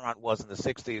restaurant was in the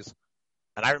 60s,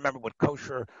 and I remember what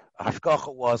kosher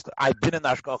hashgacha was. I've been in the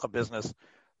hashgacha business.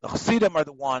 The Hasidim are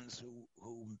the ones who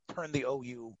turned the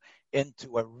OU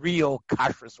into a real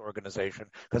kashrus organization,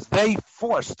 because they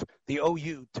forced the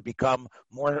OU to become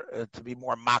more, to be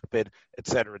more makbid, et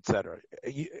cetera, et cetera.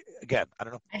 Again, I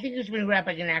don't know. I think you should bring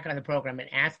Rabbi Genack on the program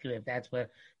and ask him if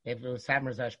it was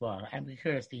Satmar Zashbah. I'm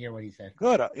curious to hear what he said.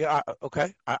 Good.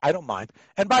 Okay. I don't mind.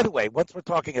 And by the way, once we're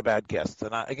talking about guests,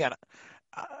 and I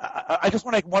just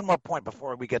want to make one more point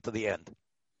before we get to the end.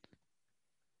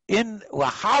 In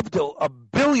Lahavdil,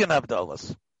 $1 billion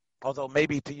Havdalas, although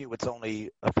maybe to you it's only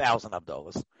 1,000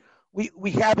 Havdalas,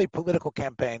 we have a political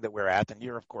campaign that we're at, and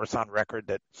you're, of course, on record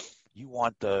that you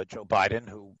want Joe Biden,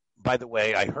 who, by the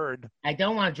way, I heard... I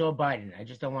don't want Joe Biden. I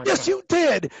just don't want... Yes, Trump. You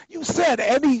did. You said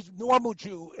any normal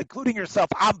Jew, including yourself,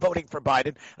 I'm voting for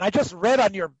Biden. And I just read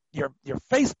on your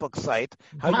Facebook site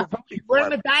how you're voting for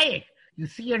him. You're medayik. You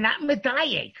see, you're not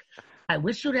medayik. I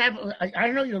wish you'd have... I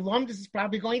don't know, your longest is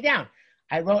probably going down.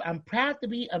 I wrote, I'm proud to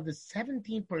be of the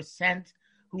 17%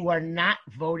 who are not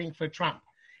voting for Trump.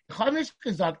 Ich habe nicht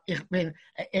gesagt, ich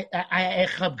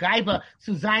habe Geiber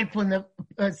zu sein von the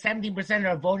 17%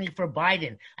 are voting for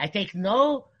Biden. I take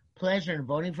no pleasure in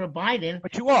voting for Biden.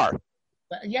 But you are.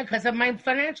 Yeah, because of my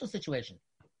financial situation.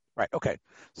 Right, okay.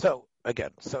 So,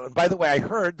 and by the way, I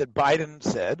heard that Biden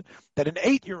said that an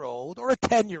 8-year-old or a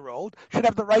 10-year-old should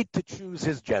have the right to choose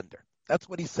his gender. That's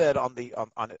what he said on the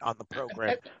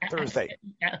program Thursday.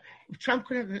 Trump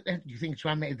couldn't. You think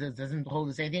Trump doesn't hold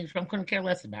the same thing? Trump couldn't care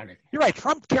less about it. You're right.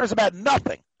 Trump cares about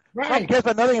nothing. Right. Trump cares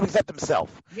about nothing except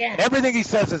himself. Yeah. And everything he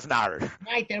says is narrow.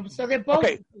 Right. So they're both.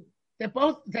 Okay. They're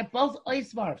both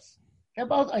oisvars. They're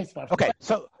both oisvars. Okay.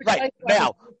 So right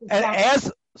now,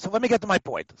 so let me get to my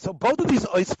point. So both of these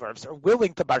oisvars are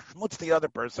willing to bashmutz the other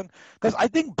person because I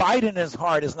think Biden in his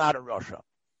heart is not a Russia.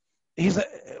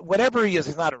 Whatever he is,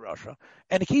 he's not a Russia,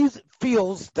 and he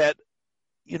feels that,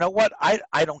 you know what,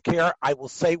 I don't care. I will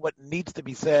say what needs to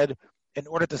be said in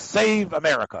order to save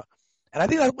America. And I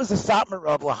think that was the Satmar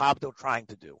of Lahabdo trying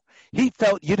to do. He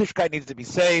felt Yiddishkeit needed to be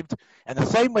saved, and the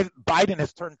same way Biden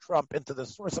has turned Trump into the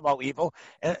source of all evil,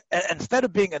 and instead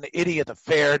of being an idiot,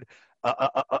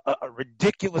 a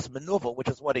ridiculous maneuver, which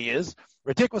is what he is,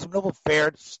 ridiculous maneuver,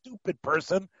 stupid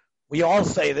person. We all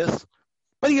say this,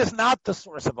 but he is not the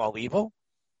source of all evil.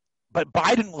 But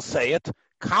Biden will say it.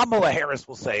 Kamala Harris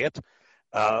will say it.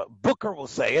 Booker will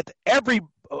say it. Every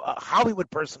Hollywood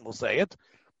person will say it.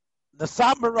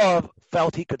 Nassim Marov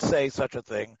felt he could say such a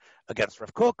thing against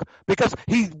Rav Kook because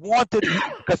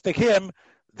because to him,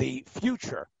 the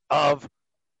future of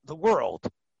the world,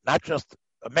 not just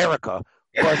America,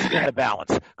 was in the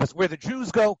balance. Because where the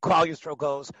Jews go, Klal Yisrael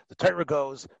goes, the Torah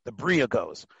goes, the Bria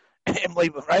goes.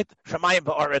 Right? Shamayim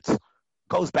Ba'aretz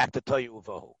goes back to Tohu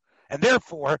Uvohu. And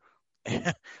therefore,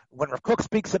 when Rav Kook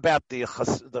speaks about the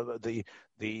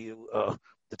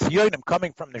Tzionim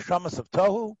coming from the Shamas of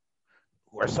Tohu,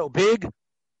 who are so big,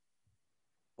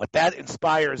 what that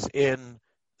inspires in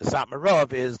the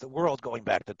Satmarov is the world going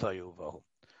back to Tohu Uvohu.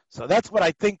 So that's what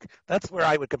I think. That's where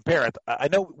I would compare it. I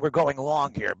know we're going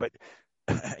long here, but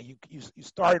you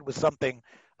started with something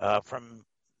from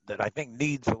that I think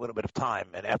needs a little bit of time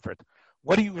and effort.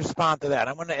 What do you respond to that?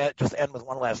 I'm going to just end with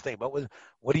one last thing.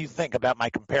 What do you think about my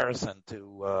comparison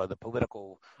to the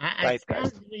political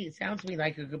zeitgeist? It sounds to me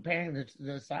like you're comparing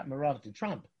the Satmarov to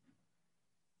Trump.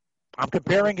 I'm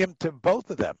comparing him to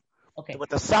both of them. Okay. What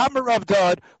the Satmarov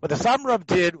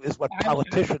did is what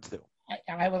politicians do.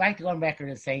 I would like to go on record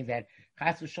as saying that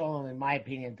Chas v'Sholom, in my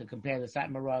opinion, to compare the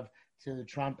Satmarov to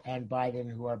Trump and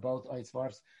Biden, who are both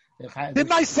oisvars.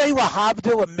 Didn't I say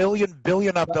Lahabdu, 1,000,000,000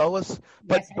 billion Abdolas?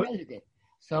 Yes, I know you did.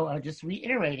 So just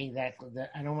reiterating that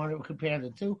I don't want to compare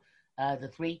the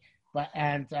three, but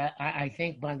I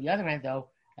think on the other hand, though,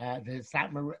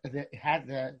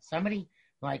 somebody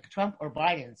like Trump or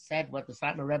Biden said what the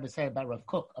Satmar Rebbe said about Rav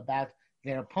Kook about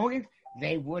their opponent,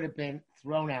 they would have been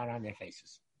thrown out on their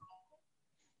faces.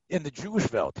 In the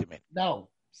Jewish world, you mean? No,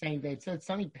 saying they said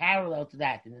something parallel to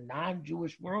that in the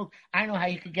non-Jewish world. I don't know how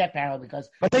you could get parallel because.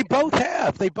 But they both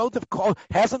have. They both have called.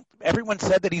 Hasn't everyone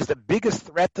said that he's the biggest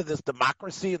threat to this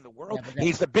democracy in the world? Yeah,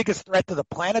 he's the biggest threat to the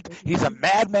planet. He's a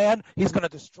madman. He's going to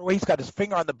destroy. He's got his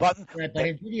finger on the button. Right, but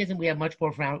in Judaism, we have much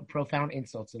more profound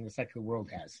insults than the secular world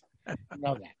has. You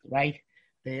know that, right?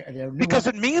 Because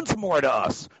it means more to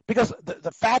us. Because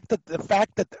the fact that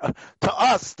to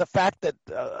us the fact that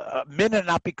min and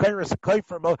apikeris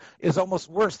kaifer is almost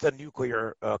worse than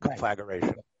nuclear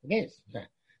conflagration. It is. Yeah.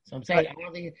 So I'm saying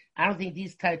I don't think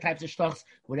these types of shtochs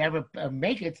would ever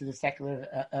make it to the secular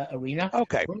arena.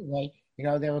 Okay. Anyway,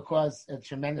 they would cause a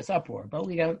tremendous uproar, but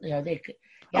we don't. They.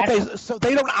 Okay, so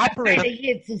they don't operate.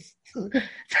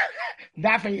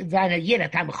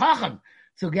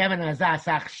 To give an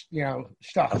azasach,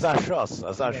 Azashos.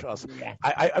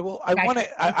 I want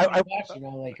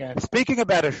to. Speaking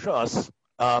about a shos,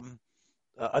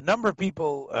 a number of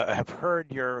people have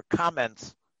heard your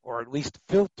comments, or at least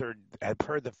have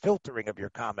heard the filtering of your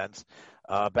comments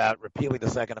about repealing the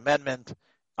Second Amendment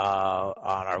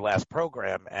on our last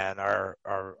program, and are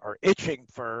itching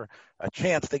for a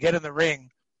chance to get in the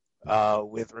ring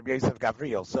with Rabbi Yosef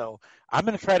Gavriel. So I'm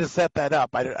going to try to set that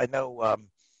up. I know.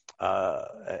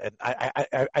 And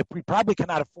we probably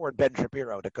cannot afford Ben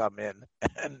Shapiro to come in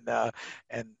and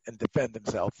defend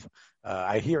himself.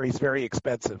 I hear he's very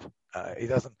expensive. He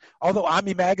doesn't. Although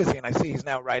Ami Magazine, I see he's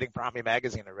now writing for Ami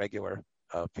Magazine a regular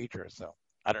feature. So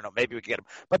I don't know. Maybe we can get him.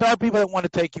 But there are people that want to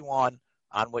take you on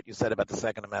what you said about the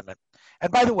Second Amendment.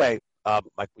 And by the way,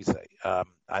 like we say,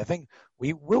 I think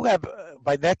we will have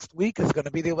by next week is going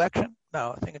to be the election.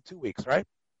 No, I think in 2 weeks, right?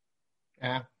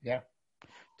 Yeah.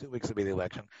 2 weeks will be the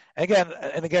election.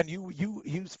 And again,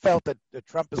 you felt that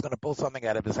Trump is going to pull something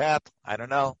out of his hat. I don't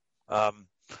know.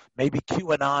 Maybe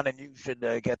QAnon and you should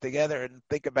get together and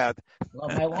think about. Well,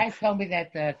 my wife told me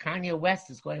that Kanye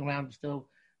West is going around still.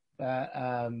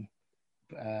 Kanye.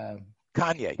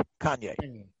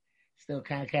 Still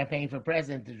kind of campaigning for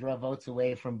president to draw votes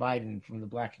away from Biden from the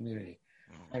black community.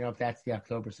 I don't know if that's the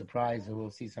October surprise or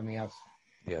we'll see something else.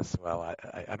 Yes, well,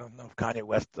 I don't know if Kanye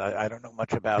West. I don't know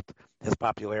much about his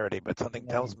popularity, but something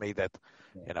tells me that,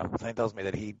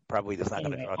 he probably is not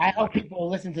going to draw. I hope people will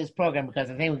listen to this program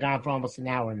because I think we've gone for almost an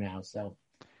hour now. So,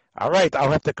 All right,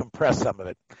 I'll have to compress some of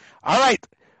it. All right,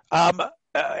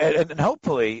 and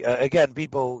hopefully, again,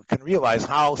 people can realize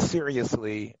how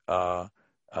seriously Klal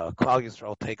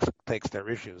Yisrael takes their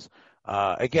issues.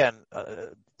 Again,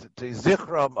 the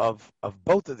zichram of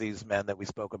both of these men that we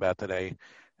spoke about today,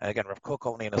 and again, Rav Kook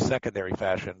only in a secondary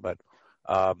fashion, but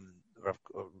I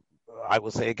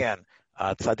will say again,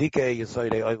 Tzadikei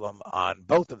Yesodei Olam on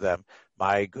both of them.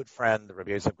 My good friend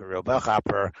Rabbi Yosef Guriel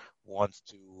Bechapper wants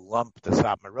to lump the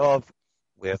Satmarov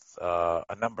with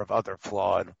a number of other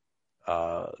flawed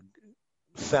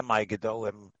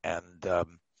semi-gedolim, and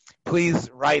please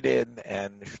write in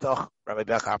and shtoch Rabbi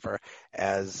Bechapper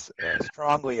as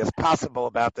strongly as possible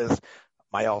about this,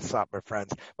 my all Satmar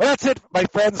friends. Well, that's it, my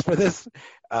friends, for this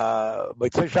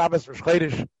Motzei Shabbos Rosh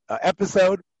Chodesh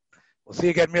episode. We'll see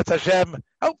you again, Mirz Hashem,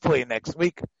 hopefully next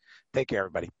week. Take care,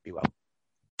 everybody. Be well.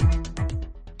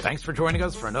 Thanks for joining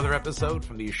us for another episode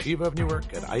from the Yeshiva of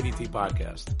Newark at IDT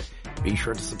Podcast. Be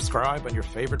sure to subscribe on your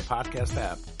favorite podcast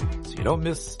app so you don't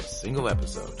miss a single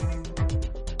episode.